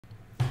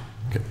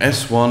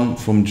S1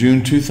 from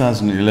June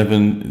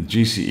 2011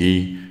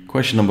 GCE,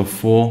 question number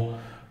 4.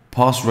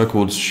 Past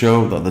records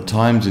show that the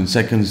times in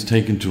seconds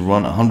taken to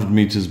run 100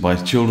 meters by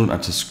children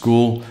at a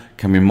school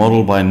can be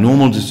modeled by a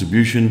normal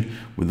distribution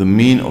with a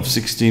mean of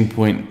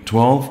 16.12,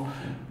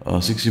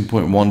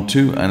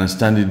 16.12 and a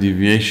standard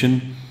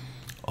deviation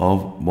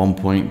of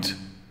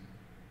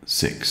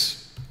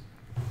 1.6.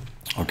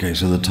 Okay,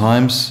 so the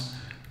times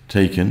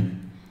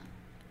taken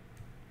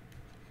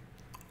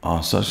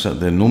are such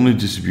that they're normally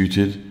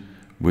distributed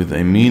with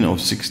a mean of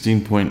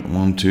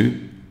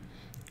 16.12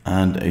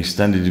 and a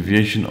standard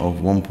deviation of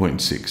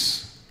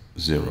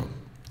 1.60.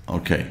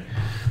 Okay,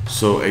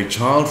 so a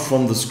child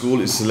from the school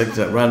is selected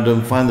at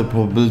random. Find the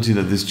probability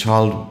that this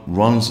child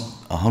runs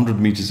 100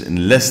 meters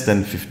in less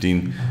than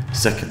 15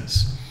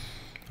 seconds.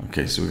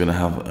 Okay, so we're going to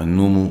have a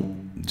normal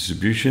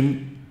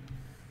distribution,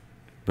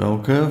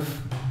 bell curve.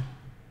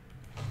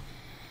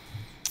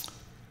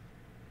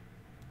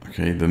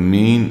 Okay, the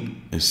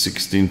mean is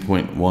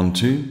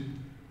 16.12.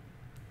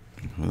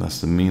 Well,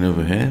 that's the mean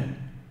over here.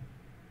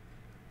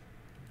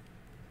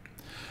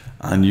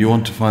 And you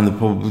want to find the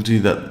probability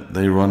that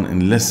they run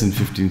in less than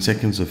 15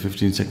 seconds. So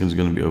 15 seconds is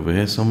going to be over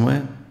here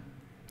somewhere.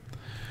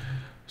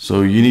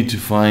 So you need to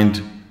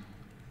find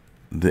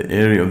the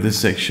area of this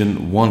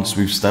section once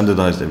we've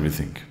standardized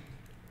everything.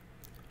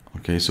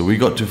 Okay, so we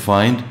got to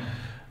find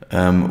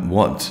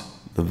what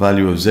the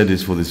value of Z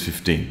is for this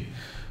 15.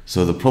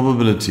 So the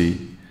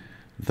probability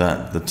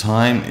that the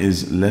time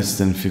is less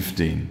than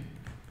 15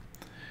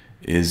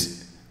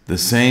 is the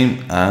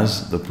same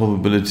as the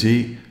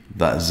probability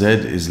that Z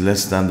is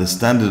less than the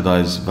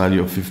standardized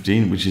value of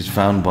 15, which is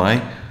found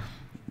by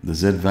the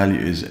Z value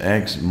is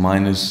X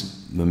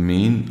minus the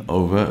mean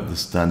over the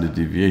standard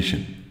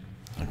deviation.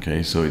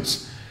 Okay, so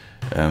it's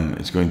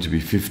going to be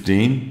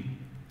 15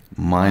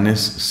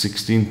 minus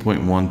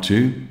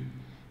 16.12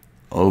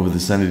 over the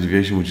standard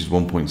deviation, which is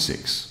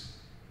 1.6.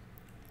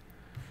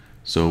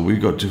 So we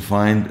got to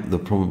find the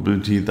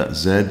probability that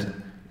Z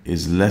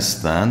is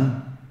less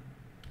than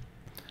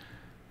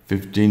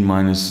 15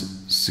 minus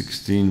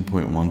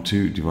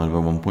 16.12 divided by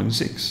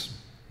 1.6.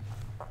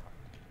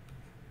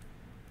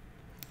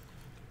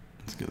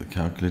 Let's get the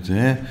calculator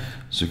here.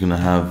 So you're going to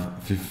have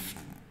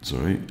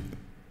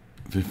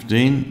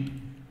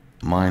 15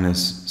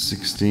 minus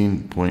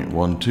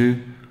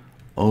 16.12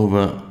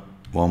 over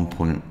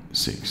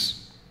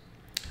 1.6.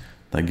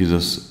 That gives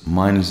us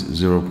minus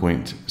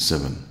 0.7. So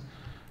we're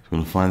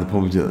going to find the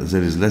probability that Z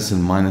is less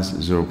than minus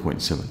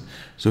 0.7.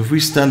 So if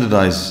we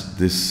standardize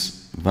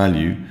this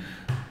value,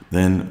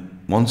 then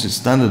once it's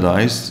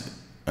standardized,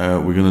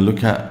 we're going to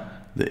look at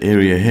the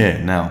area here.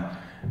 Now,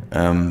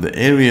 the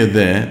area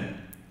there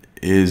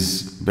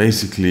is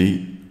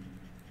basically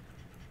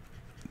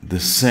the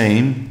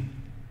same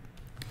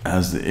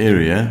as the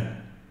area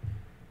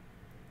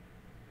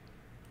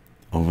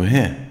over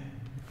here,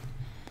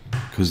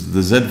 because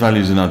the Z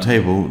values in our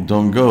table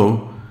don't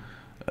go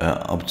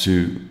up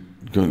to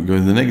go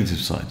to the negative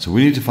side. So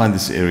we need to find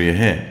this area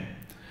here.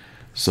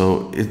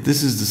 So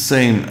this is the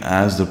same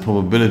as the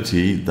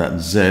probability that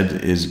Z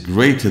is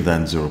greater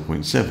than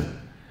 0.7.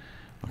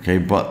 Okay,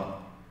 but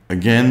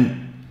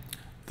again,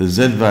 the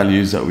Z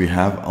values that we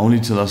have only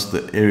tell us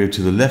the area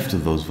to the left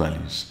of those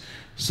values.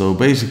 So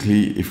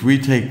basically, if we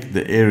take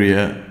the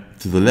area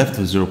to the left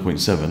of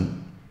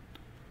 0.7,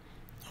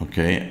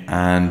 okay,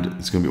 and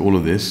it's going to be all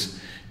of this,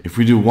 if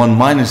we do 1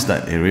 minus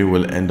that area,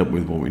 we'll end up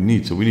with what we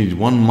need. So we need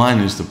 1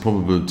 minus the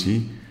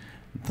probability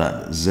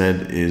that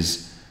Z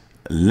is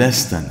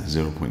less than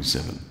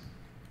 0.7.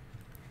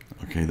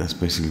 Okay, that's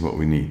basically what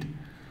we need.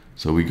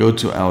 So we go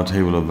to our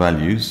table of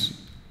values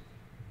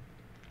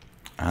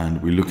and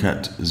we look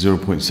at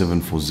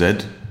 0.7 for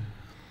Z,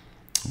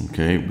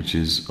 okay, which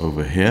is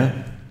over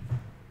here.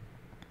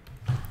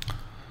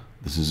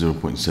 This is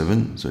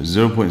 0.7, so it's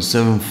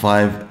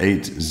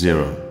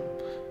 0.7580.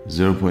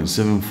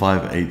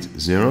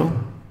 0.7580.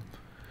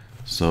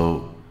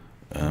 So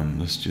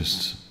let's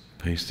just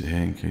paste it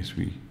here in case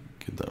we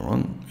get that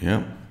wrong.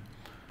 Yeah.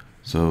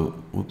 So,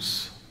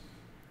 oops.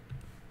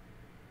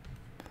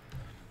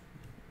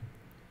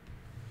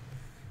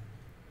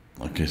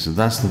 Okay, so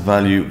that's the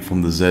value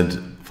from the Z,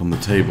 from the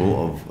table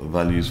of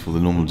values for the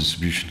normal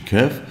distribution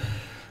curve.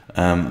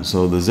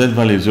 So the Z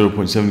value of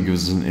 0.7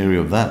 gives us an area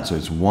of that. So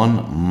it's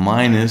 1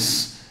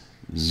 minus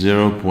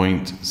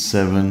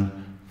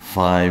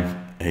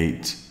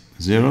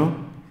 0.7580.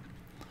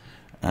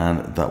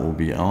 And that will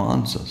be our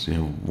answer. So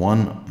you have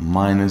 1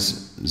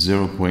 minus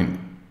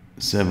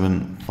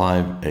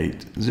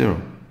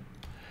 0.7580,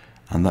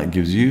 and that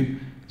gives you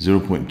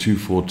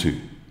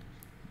 0.242.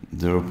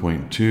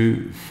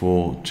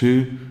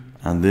 0.242,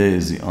 and there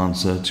is the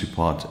answer to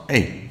part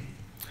A.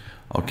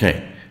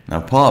 Okay,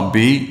 now part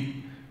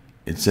B,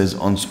 it says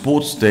on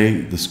sports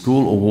day the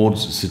school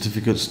awards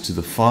certificates to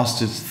the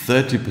fastest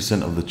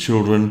 30% of the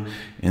children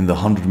in the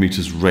 100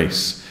 meters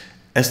race.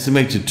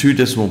 Estimated 2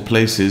 decimal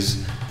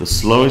places the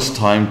slowest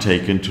time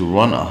taken to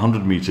run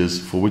 100 meters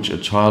for which a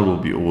child will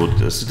be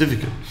awarded a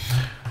certificate.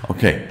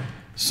 Okay,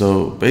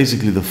 so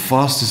basically the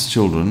fastest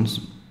children,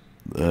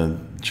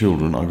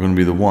 children are going to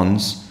be the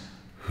ones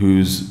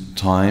whose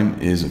time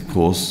is, of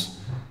course,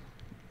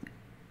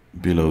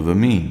 below the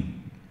mean.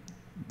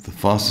 The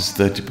fastest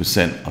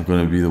 30% are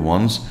going to be the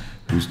ones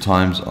whose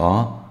times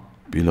are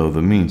below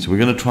the mean. So we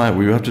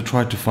have to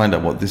try to find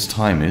out what this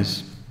time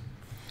is.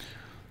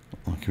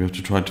 Okay, we have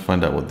to try to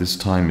find out what this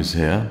time is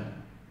here.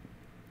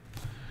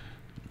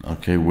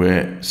 Okay,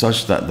 where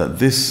such that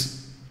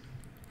this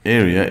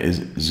area is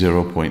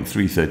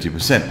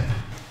 0.330%.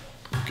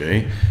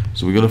 Okay,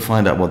 so we've got to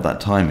find out what that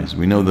time is.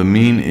 We know the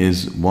mean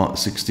is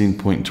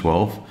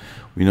 16.12.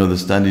 We know the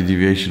standard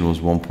deviation was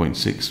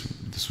 1.6.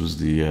 This was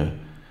the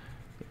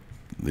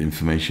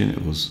information.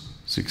 It was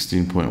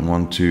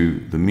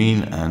 16.12 the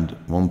mean and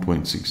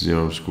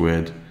 1.60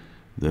 squared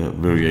the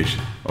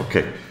variation.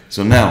 Okay,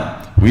 so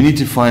now we need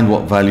to find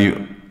what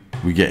value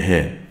we get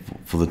here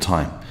for the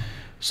time.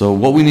 So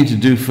what we need to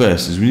do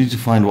first is we need to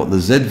find what the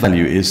Z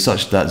value is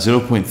such that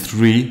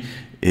 0.3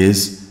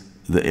 is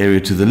the area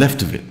to the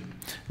left of it.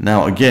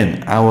 Now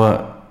again,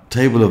 our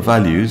table of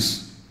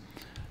values,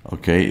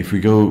 okay, if we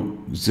go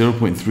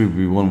 0.3 would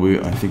be one way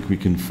I think we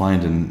can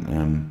find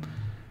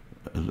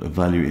a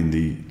value in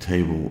the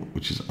table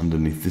which is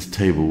underneath this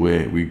table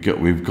where we've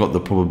got the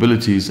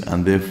probabilities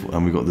and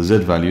we've got the Z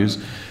values.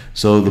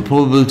 So the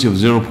probability of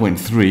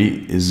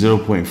 0.3 is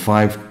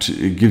 0.5.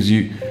 It gives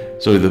you,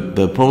 sorry,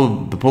 the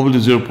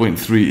probability of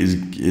 0.3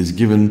 is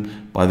given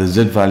by the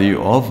Z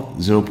value of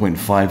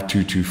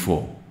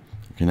 0.5224.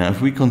 Okay, now if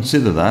we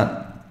consider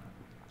that,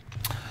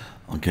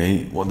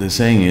 okay, what they're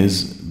saying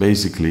is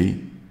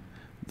basically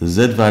the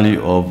Z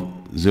value of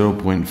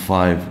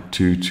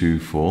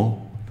 0.5224.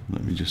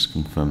 Let me just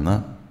confirm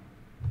that.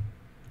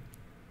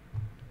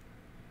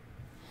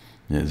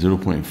 Yeah,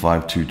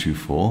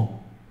 0.5224.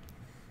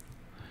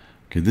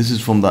 Okay, this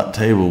is from that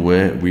table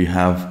where we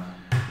have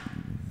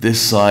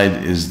this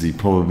side is the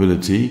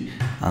probability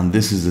and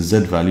this is the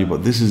Z value,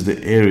 but this is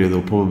the area, the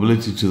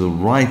probability to the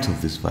right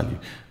of this value.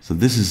 So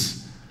this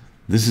is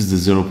the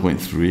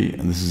 0.3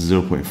 and this is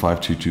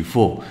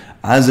 0.5224.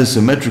 As they're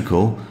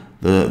symmetrical,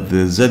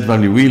 the Z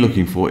value we're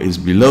looking for is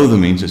below the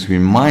mean, so it's going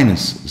to be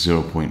minus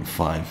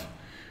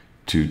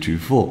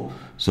 0.5224.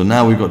 So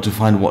now we've got to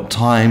find what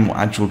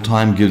actual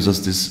time gives us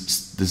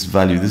this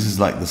value. This is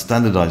like the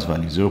standardized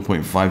value,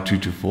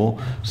 0.5224.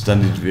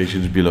 Standard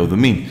deviation is below the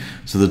mean.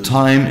 So the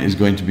time is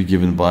going to be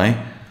given by,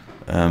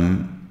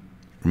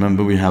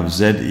 remember we have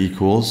Z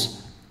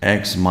equals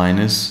X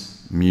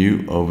minus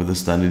mu over the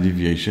standard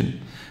deviation.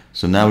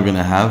 So now we're going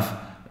to have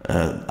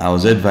our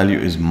Z value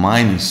is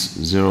minus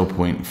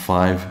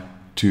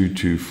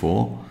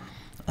 0.5224.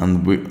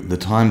 And the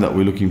time that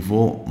we're looking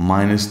for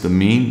minus the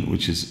mean,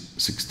 which is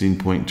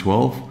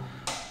 16.12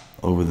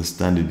 over the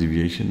standard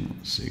deviation,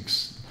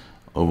 6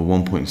 over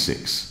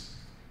 1.6.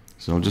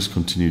 So I'll just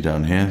continue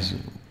down here, so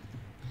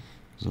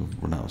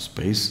run out of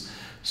space.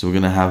 So we're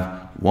going to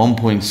have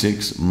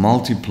 1.6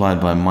 multiplied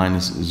by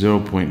minus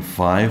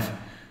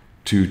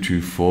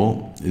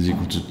 0.5224 is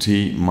equal to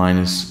t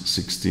minus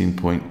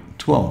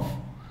 16.12.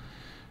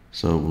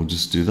 So we'll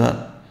just do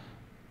that.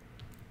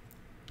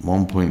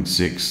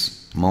 1.6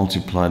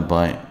 multiplied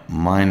by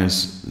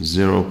minus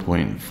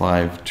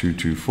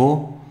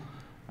 0.5224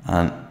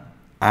 and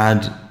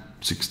add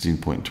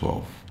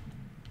 16.12.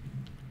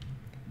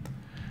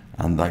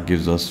 And that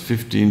gives us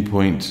 15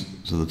 point,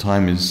 so the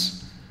time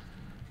is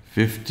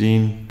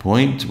 15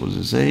 point, what does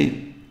it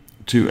say?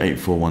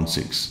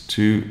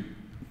 28416.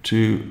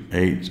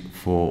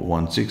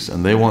 28416,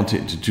 and they want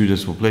it to 2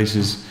 decimal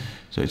places,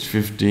 so it's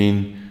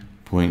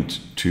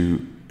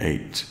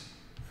 15.28.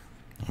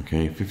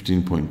 Okay,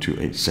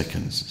 15.28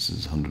 seconds. This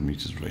is 100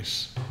 meters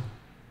race.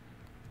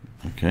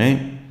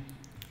 Okay,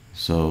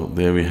 so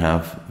there we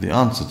have the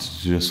answer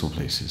to 2 decimal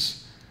places.